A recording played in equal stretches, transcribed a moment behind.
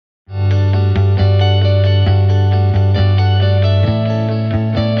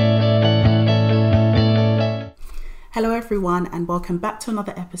everyone, and welcome back to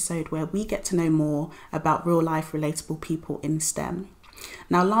another episode where we get to know more about real life relatable people in STEM.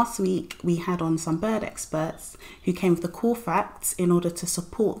 Now, last week we had on some bird experts who came with the cool facts in order to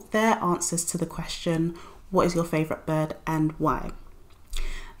support their answers to the question, what is your favourite bird and why?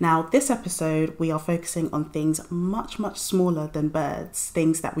 Now, this episode we are focusing on things much smaller than birds,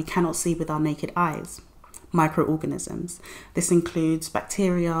 things that we cannot see with our naked eyes, microorganisms. This includes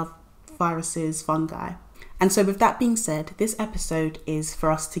bacteria, viruses, fungi. And so with that being said, this episode is for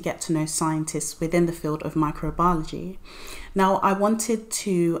us to get to know scientists within the field of microbiology. Now, I wanted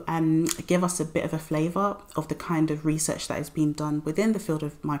to give us a bit of a flavour of the kind of research that is being done within the field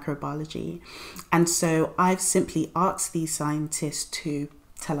of microbiology. And so I've simply asked these scientists to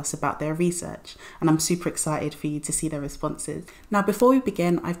tell us about their research, and I'm super excited for you to see their responses. Now, before we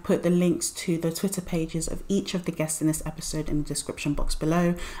begin, I've put the links to the Twitter pages of each of the guests in this episode in the description box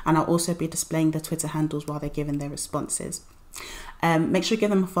below, and I'll also be displaying the Twitter handles while they're giving their responses. Make sure you give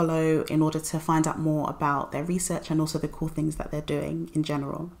them a follow in order to find out more about their research and also the cool things that they're doing in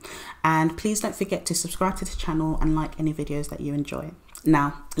general. And please don't forget to subscribe to the channel and like any videos that you enjoy.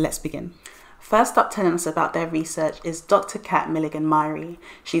 Now, let's begin. First up telling us about their research is Dr. Kat Milligan-Myrie.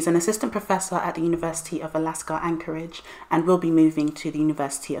 She's an assistant professor at the University of Alaska Anchorage and will be moving to the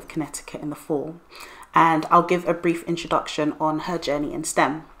University of Connecticut in the fall. And I'll give a brief introduction on her journey in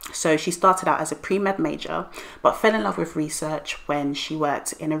STEM. So she started out as a pre-med major, but fell in love with research when she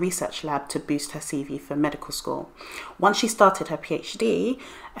worked in a research lab to boost her CV for medical school. Once she started her PhD,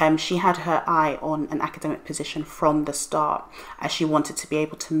 she had her eye on an academic position from the start, as she wanted to be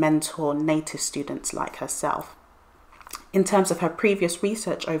able to mentor native students like herself. In terms of her previous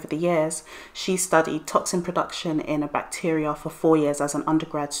research over the years, she studied toxin production in a bacteria for 4 years as an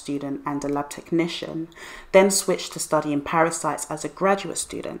undergrad student and a lab technician, then switched to studying parasites as a graduate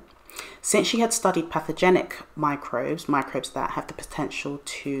student. Since she had studied pathogenic microbes that have the potential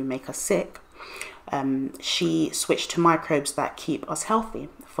to make us sick, she switched to microbes that keep us healthy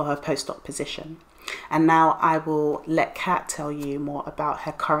for her postdoc position. And now I will let Kat tell you more about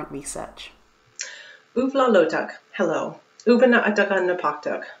her current research. Uvla Lotuk, hello. Uvana Atakan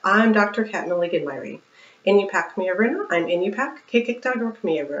Napaktuk. I'm Dr. Kat Milligan-Myrie. Inupak Miaruna, I'm Inupak Kikikdagork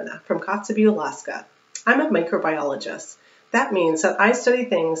Miaruna from Kotzebue, Alaska. I'm a microbiologist. That means that I study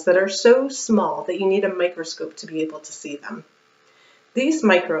things that are so small that you need a microscope to be able to see them. These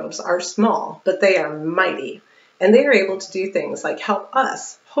microbes are small, but they are mighty, and they are able to do things like help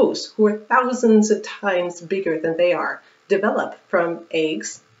us, hosts who are thousands of times bigger than they are, develop from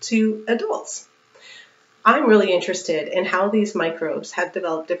eggs to adults. I'm really interested in how these microbes have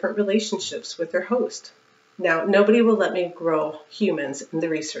developed different relationships with their host. Now, nobody will let me grow humans in the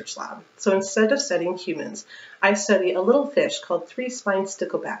research lab. So instead of studying humans, I study a little fish called three-spined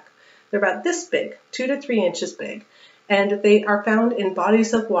stickleback. They're about this big, 2 to 3 inches big, and they are found in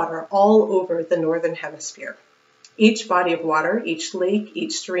bodies of water all over the northern hemisphere. Each body of water, each lake,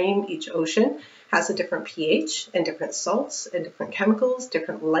 each stream, each ocean has a different pH and different salts and different chemicals,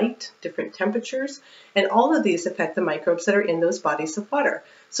 different light, different temperatures, and all of these affect the microbes that are in those bodies of water.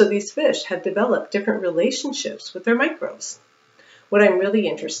 So these fish have developed different relationships with their microbes. What I'm really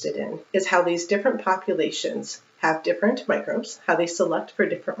interested in is how these different populations have different microbes, how they select for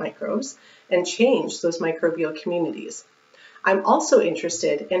different microbes, and change those microbial communities. I'm also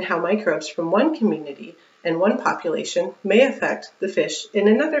interested in how microbes from one community and one population may affect the fish in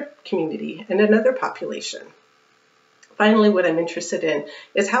another community and another population. Finally, what I'm interested in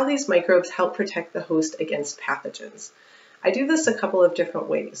is how these microbes help protect the host against pathogens. I do this a couple of different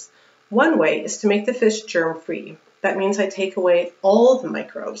ways. One way is to make the fish germ-free. That means I take away all the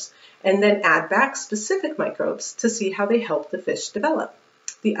microbes and then add back specific microbes to see how they help the fish develop.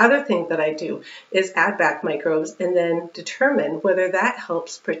 The other thing that I do is add back microbes and then determine whether that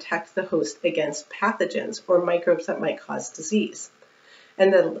helps protect the host against pathogens or microbes that might cause disease.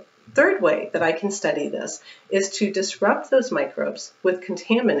 And the third way that I can study this is to disrupt those microbes with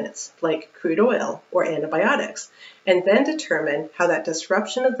contaminants like crude oil or antibiotics, and then determine how that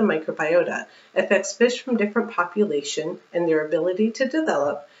disruption of the microbiota affects fish from different populations and their ability to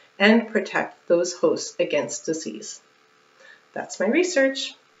develop and protect those hosts against disease. That's my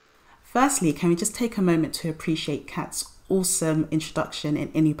research. Firstly, can we just take a moment to appreciate Kat's awesome introduction in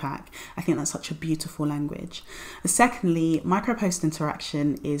Inupak? I think that's such a beautiful language. Secondly, microbe-host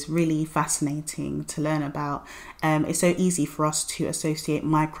interaction is really fascinating to learn about. It's so easy for us to associate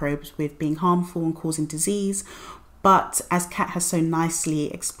microbes with being harmful and causing disease, but as Kat has so nicely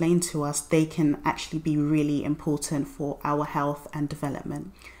explained to us, they can actually be really important for our health and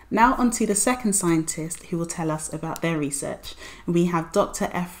development. Now on to the second scientist who will tell us about their research. We have Dr.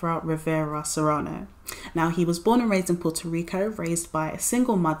 Efra Rivera Serrano. Now, he was born and raised in Puerto Rico, raised by a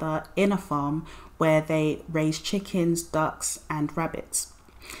single mother in a farm where they raised chickens, ducks and rabbits.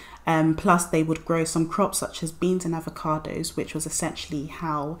 Plus they would grow some crops such as beans and avocados, which was essentially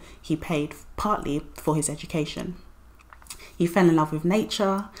how he paid partly for his education. He fell in love with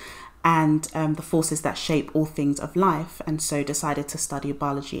nature and the forces that shape all things of life, and so decided to study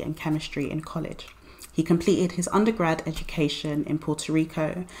biology and chemistry in college. He completed his undergrad education in Puerto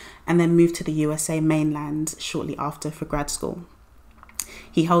Rico and then moved to the USA mainland shortly after for grad school.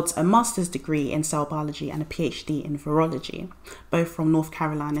 He holds a master's degree in cell biology and a PhD in virology, both from North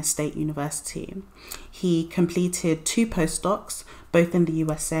Carolina State University. He completed 2 postdocs, both in the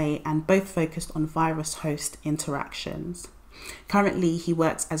USA, and both focused on virus-host interactions. Currently, he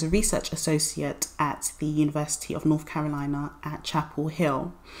works as a research associate at the University of North Carolina at Chapel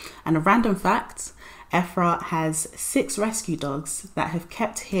Hill. And a random fact, Efra has 6 rescue dogs that have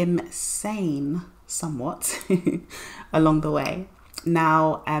kept him sane somewhat along the way.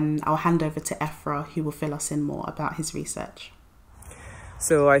 Now, I'll hand over to Efra, who will fill us in more about his research.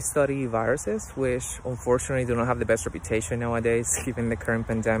 So I study viruses, which unfortunately do not have the best reputation nowadays, given the current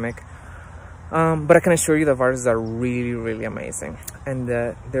pandemic. But I can assure you that viruses are really, really amazing. And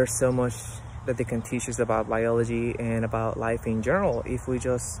there's so much that they can teach us about biology and about life in general if we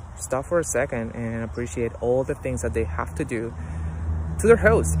just stop for a second and appreciate all the things that they have to do to their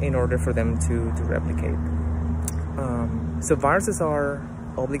host in order for them to replicate. So viruses are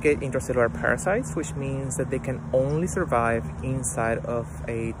obligate intracellular parasites, which means that they can only survive inside of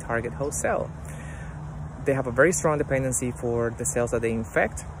a target host cell. They have a very strong dependency for the cells that they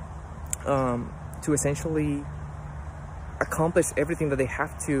infect to essentially accomplish everything that they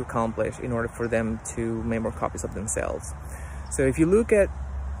have to accomplish in order for them to make more copies of themselves. So if you look at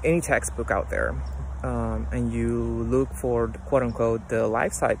any textbook out there and you look for quote-unquote the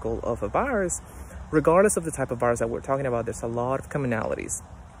life cycle of a virus, regardless of the type of virus that we're talking about, there's a lot of commonalities.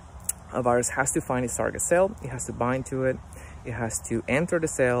 A virus has to find its target cell, it has to bind to it, it has to enter the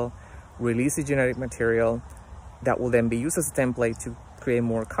cell, release the genetic material that will then be used as a template to create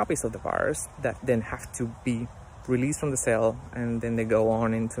more copies of the virus that then have to be released from the cell, and then they go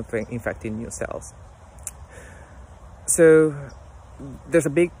on into infecting new cells. So there's a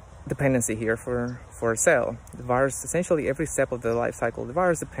big dependency here for a cell. The virus, essentially every step of the life cycle of the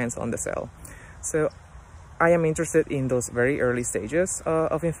virus depends on the cell. So I am interested in those very early stages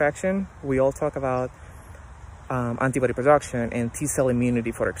of infection. We all talk about antibody production and T-cell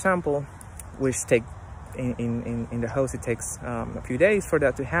immunity, for example, which take in the host, it takes a few days for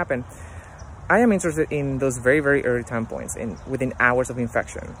that to happen. I am interested in those very, very early time points within hours of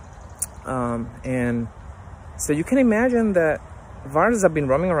infection. And so you can imagine that viruses have been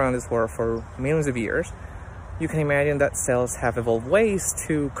roaming around this world for millions of years. You can imagine that cells have evolved ways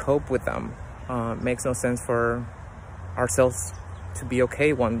to cope with them. Makes no sense for our cells to be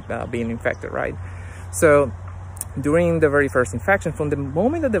okay when being infected, right? So during the very first infection, from the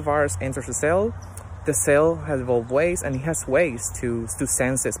moment that the virus enters the cell has evolved ways, and it has ways to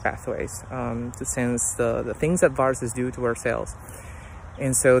sense its pathways, to sense the things that viruses do to our cells.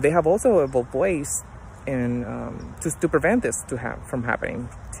 And so they have also evolved ways to prevent this from happening,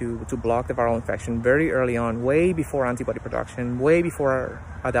 to block the viral infection very early on, way before antibody production, way before our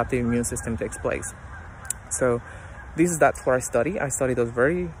adaptive immune system takes place. So that's what I study. I study those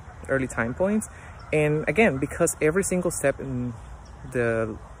very early time points. And again, because every single step in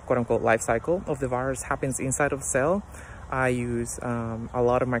the quote-unquote life cycle of the virus happens inside of the cell, I use a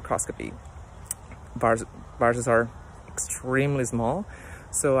lot of microscopy. Viruses are extremely small,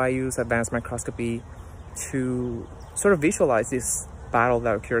 so I use advanced microscopy to sort of visualize this battle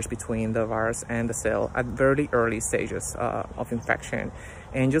that occurs between the virus and the cell at very early stages of infection,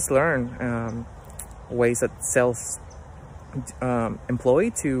 and just learn ways that cells employ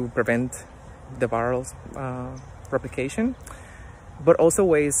to prevent the viral replication, but also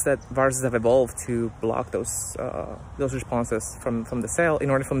ways that viruses have evolved to block those responses from the cell in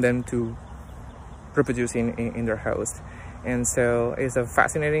order for them to reproduce in their host. And so it's a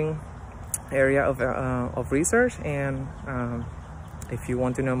fascinating area of research, and if you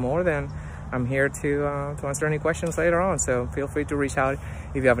want to know more, then I'm here to answer any questions later on. So feel free to reach out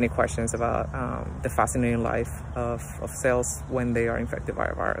if you have any questions about the fascinating life of cells when they are infected by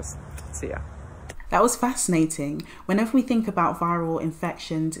a virus. See ya. That was fascinating. Whenever we think about viral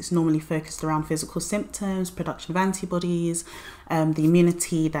infections, it's normally focused around physical symptoms, production of antibodies, the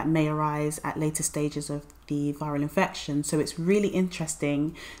immunity that may arise at later stages of the viral infection. So it's really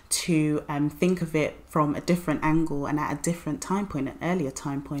interesting to think of it from a different angle and at a different time point, an earlier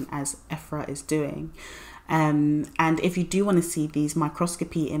time point, as Ephra is doing. And if you do want to see these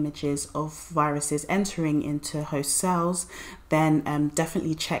microscopy images of viruses entering into host cells, then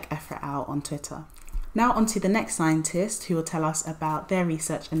definitely check Ephra out on Twitter. Now on to the next scientist who will tell us about their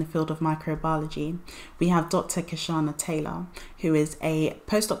research in the field of microbiology. We have Dr. Kishana Taylor, who is a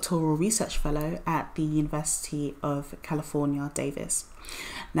postdoctoral research fellow at the University of California, Davis.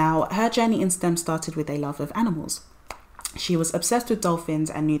 Now, her journey in STEM started with a love of animals. She was obsessed with dolphins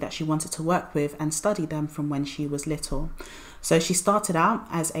and knew that she wanted to work with and study them from when she was little. So she started out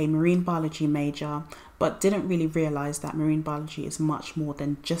as a marine biology major, but didn't really realize that marine biology is much more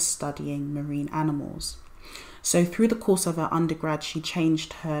than just studying marine animals. So through the course of her undergrad, she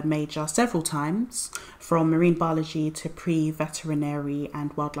changed her major several times from marine biology to pre-veterinary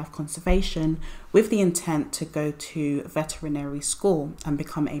and wildlife conservation, with the intent to go to veterinary school and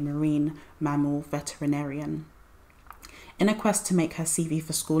become a marine mammal veterinarian. In a quest to make her CV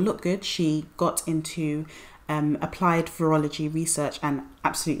for school look good, she got into applied virology research and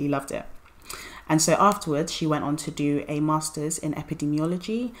absolutely loved it. And so afterwards, she went on to do a master's in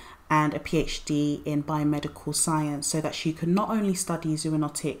epidemiology and a PhD in biomedical science so that she could not only study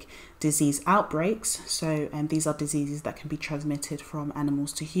zoonotic disease outbreaks, so these are diseases that can be transmitted from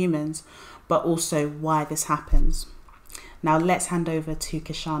animals to humans, but also why this happens. Now let's hand over to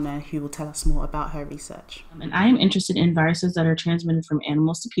Kishana, who will tell us more about her research. And I am interested in viruses that are transmitted from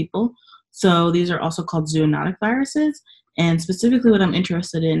animals to people. So these are also called zoonotic viruses. And specifically what I'm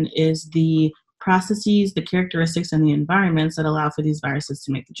interested in is the processes, the characteristics, and the environments that allow for these viruses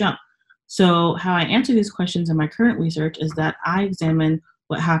to make the jump. So how I answer these questions in my current research is that I examine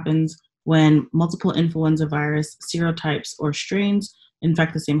what happens when multiple influenza virus serotypes or strains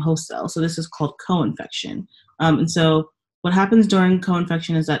infect the same host cell. So this is called co-infection. And so what happens during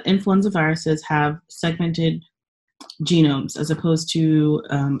co-infection is that influenza viruses have segmented genomes as opposed to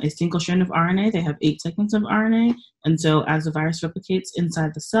a single strand of RNA. They have 8 segments of RNA. And so as the virus replicates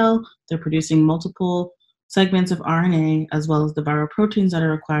inside the cell, they're producing multiple segments of RNA as well as the viral proteins that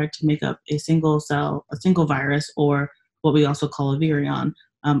are required to make up a single cell, a single virus, or what we also call a virion.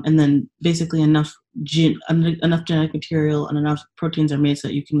 And then basically enough genetic material and enough proteins are made so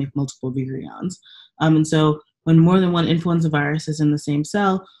that you can make multiple virions. And so when more than one influenza virus is in the same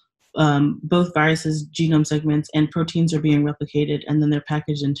cell, both viruses, genome segments, and proteins are being replicated, and then they're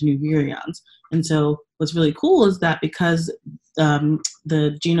packaged into new virions. And so what's really cool is that because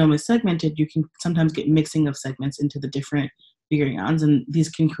the genome is segmented, you can sometimes get mixing of segments into the different virions, and these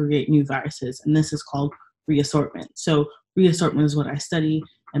can create new viruses. And this is called reassortment. So reassortment is what I study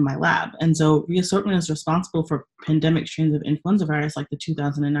in my lab. And so reassortment is responsible for pandemic strains of influenza virus like the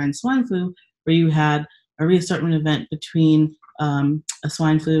 2009 swine flu, where you had a reassortment event between a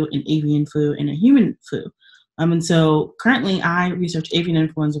swine flu, an avian flu, and a human flu. And so currently I research avian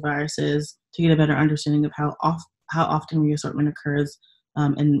influenza viruses to get a better understanding of how often reassortment occurs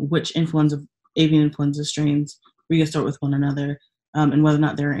and which avian influenza strains reassort with one another, and whether or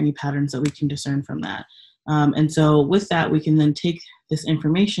not there are any patterns that we can discern from that. And so with that, we can then take this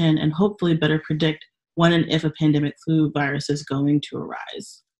information and hopefully better predict when and if a pandemic flu virus is going to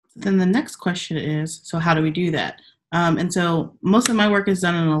arise. Then the next question is, so how do we do that? And so most of my work is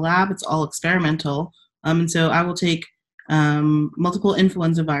done in a lab. It's all experimental. And so I will take multiple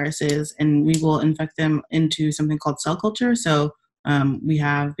influenza viruses and we will infect them into something called cell culture. So we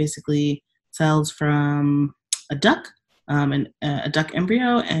have basically cells from a duck, a duck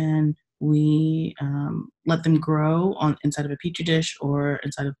embryo, and we let them grow inside of a petri dish or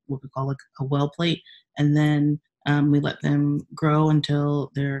inside of what we call like a well plate. And then we let them grow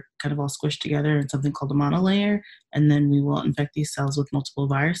until they're kind of all squished together in something called a monolayer. And then we will infect these cells with multiple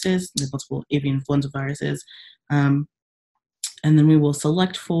viruses, multiple avian influenza viruses. And then we will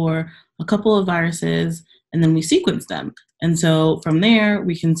select for a couple of viruses and then we sequence them. And so from there,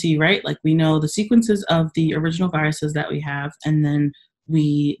 we can see, right, like we know the sequences of the original viruses that we have. And then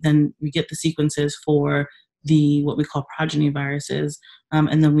we get the sequences for what we call progeny viruses.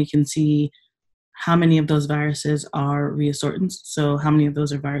 And then we can see how many of those viruses are reassortants. So how many of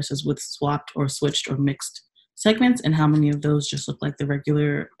those are viruses with swapped or switched or mixed segments, and how many of those just look like the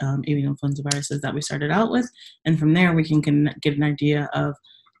regular avian influenza viruses that we started out with. And from there, we can get an idea of,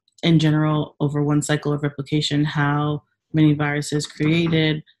 in general, over one cycle of replication, how many viruses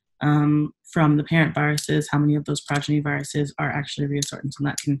created from the parent viruses, how many of those progeny viruses are actually reassortants, and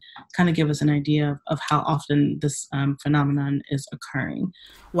that can kind of give us an idea of how often this phenomenon is occurring.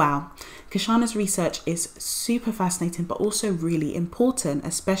 Wow. Kishana's research is super fascinating, but also really important,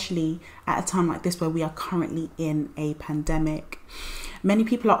 especially at a time like this where we are currently in a pandemic. Many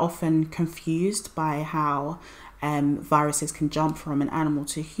people are often confused by how viruses can jump from an animal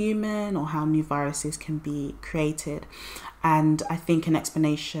to human, or how new viruses can be created. And I think an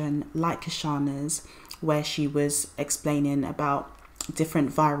explanation like Kishana's, where she was explaining about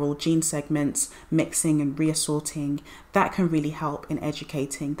different viral gene segments mixing and reassorting, that can really help in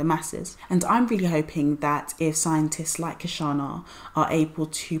educating the masses. And I'm really hoping that if scientists like Kishana are able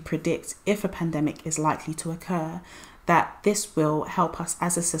to predict if a pandemic is likely to occur, that this will help us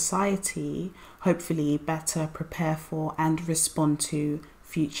as a society hopefully better prepare for and respond to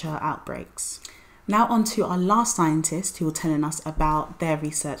future outbreaks. Now on to our last scientist who will tell us about their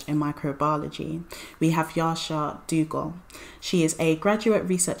research in microbiology. We have Yasha Dougal. She is a graduate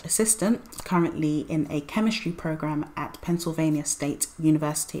research assistant currently in a chemistry program at Pennsylvania State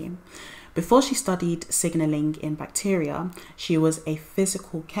University. Before she studied signaling in bacteria, she was a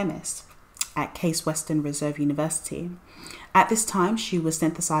physical chemist at Case Western Reserve University. At this time, she was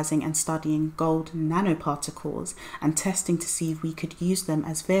synthesizing and studying gold nanoparticles and testing to see if we could use them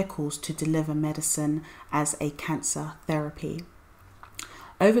as vehicles to deliver medicine as a cancer therapy.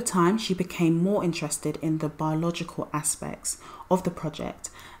 Over time, she became more interested in the biological aspects of the project,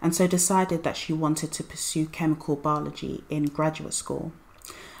 and so decided that she wanted to pursue chemical biology in graduate school.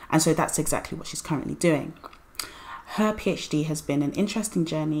 And so that's exactly what she's currently doing. Her PhD has been an interesting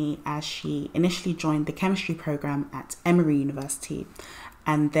journey, as she initially joined the chemistry program at Emory University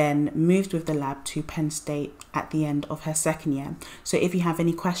and then moved with the lab to Penn State at the end of her second year. So if you have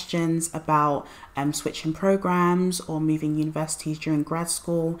any questions about switching programs or moving universities during grad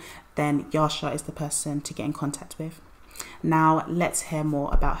school, then Yasha is the person to get in contact with. Now let's hear more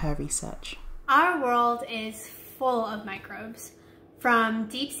about her research. Our world is full of microbes. From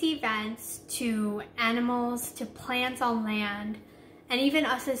deep sea vents to animals to plants on land, and even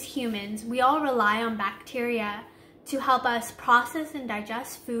us as humans, we all rely on bacteria to help us process and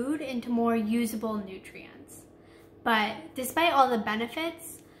digest food into more usable nutrients. But despite all the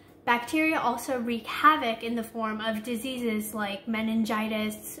benefits, bacteria also wreak havoc in the form of diseases like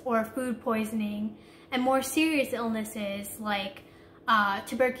meningitis or food poisoning, and more serious illnesses like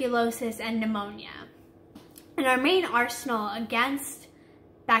tuberculosis and pneumonia. And our main arsenal against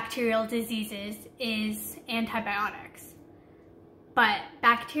bacterial diseases is antibiotics. But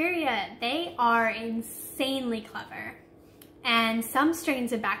bacteria, they are insanely clever. And some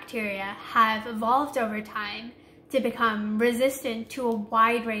strains of bacteria have evolved over time to become resistant to a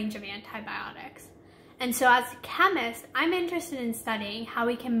wide range of antibiotics. And so as a chemist, I'm interested in studying how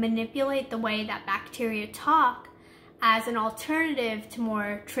we can manipulate the way that bacteria talk as an alternative to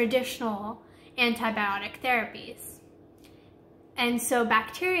more traditional antibiotic therapies. And so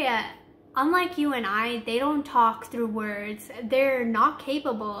bacteria, unlike you and I, they don't talk through words. They're not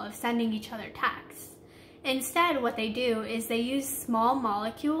capable of sending each other texts. Instead, what they do is they use small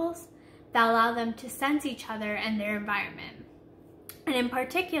molecules that allow them to sense each other and their environment. And in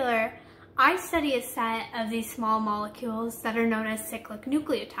particular, I study a set of these small molecules that are known as cyclic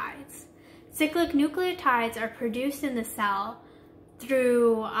nucleotides. Cyclic nucleotides are produced in the cell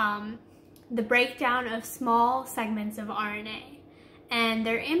through the breakdown of small segments of RNA. And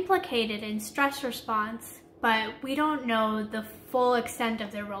they're implicated in stress response, but we don't know the full extent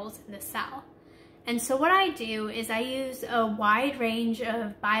of their roles in the cell. And so what I do is I use a wide range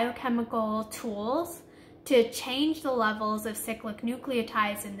of biochemical tools to change the levels of cyclic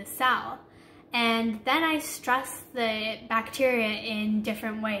nucleotides in the cell. And then I stress the bacteria in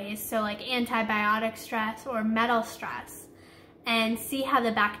different ways, so like antibiotic stress or metal stress, and see how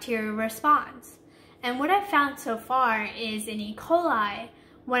the bacteria responds. And what I've found so far is in E. coli,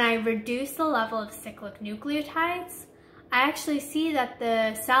 when I reduce the level of cyclic nucleotides, I actually see that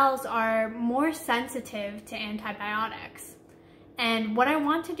the cells are more sensitive to antibiotics. And what I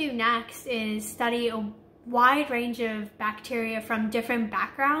want to do next is study a wide range of bacteria from different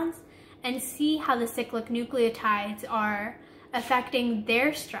backgrounds and see how the cyclic nucleotides are affecting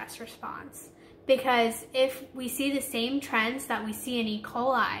their stress response. Because if we see the same trends that we see in E.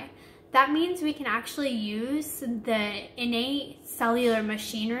 coli, that means we can actually use the innate cellular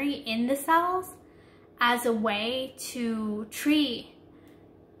machinery in the cells as a way to treat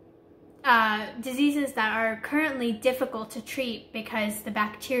diseases that are currently difficult to treat because the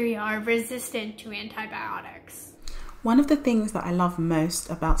bacteria are resistant to antibiotics. One of the things that I love most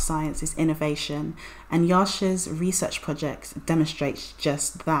about science is innovation, and Yasha's research project demonstrates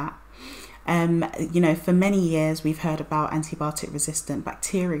just that. For many years we've heard about antibiotic resistant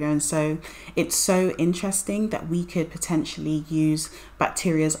bacteria, and so it's so interesting that we could potentially use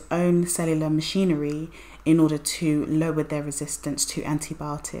bacteria's own cellular machinery in order to lower their resistance to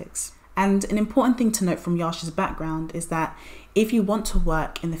antibiotics. And an important thing to note from Yasha's background is that if you want to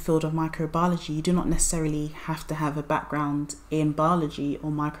work in the field of microbiology, you do not necessarily have to have a background in biology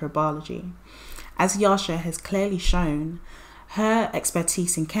or microbiology. As Yasha has clearly shown, her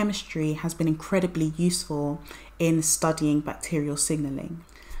expertise in chemistry has been incredibly useful in studying bacterial signaling.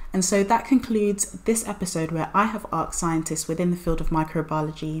 And so that concludes this episode where I have asked scientists within the field of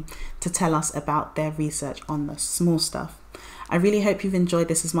microbiology to tell us about their research on the small stuff. I really hope you've enjoyed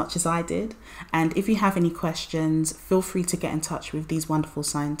this as much as I did. And if you have any questions, feel free to get in touch with these wonderful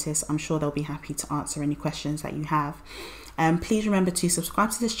scientists. I'm sure they'll be happy to answer any questions that you have. Please remember to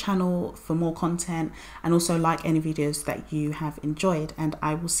subscribe to this channel for more content, and also like any videos that you have enjoyed, and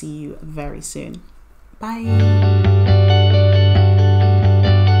I will see you very soon. Bye.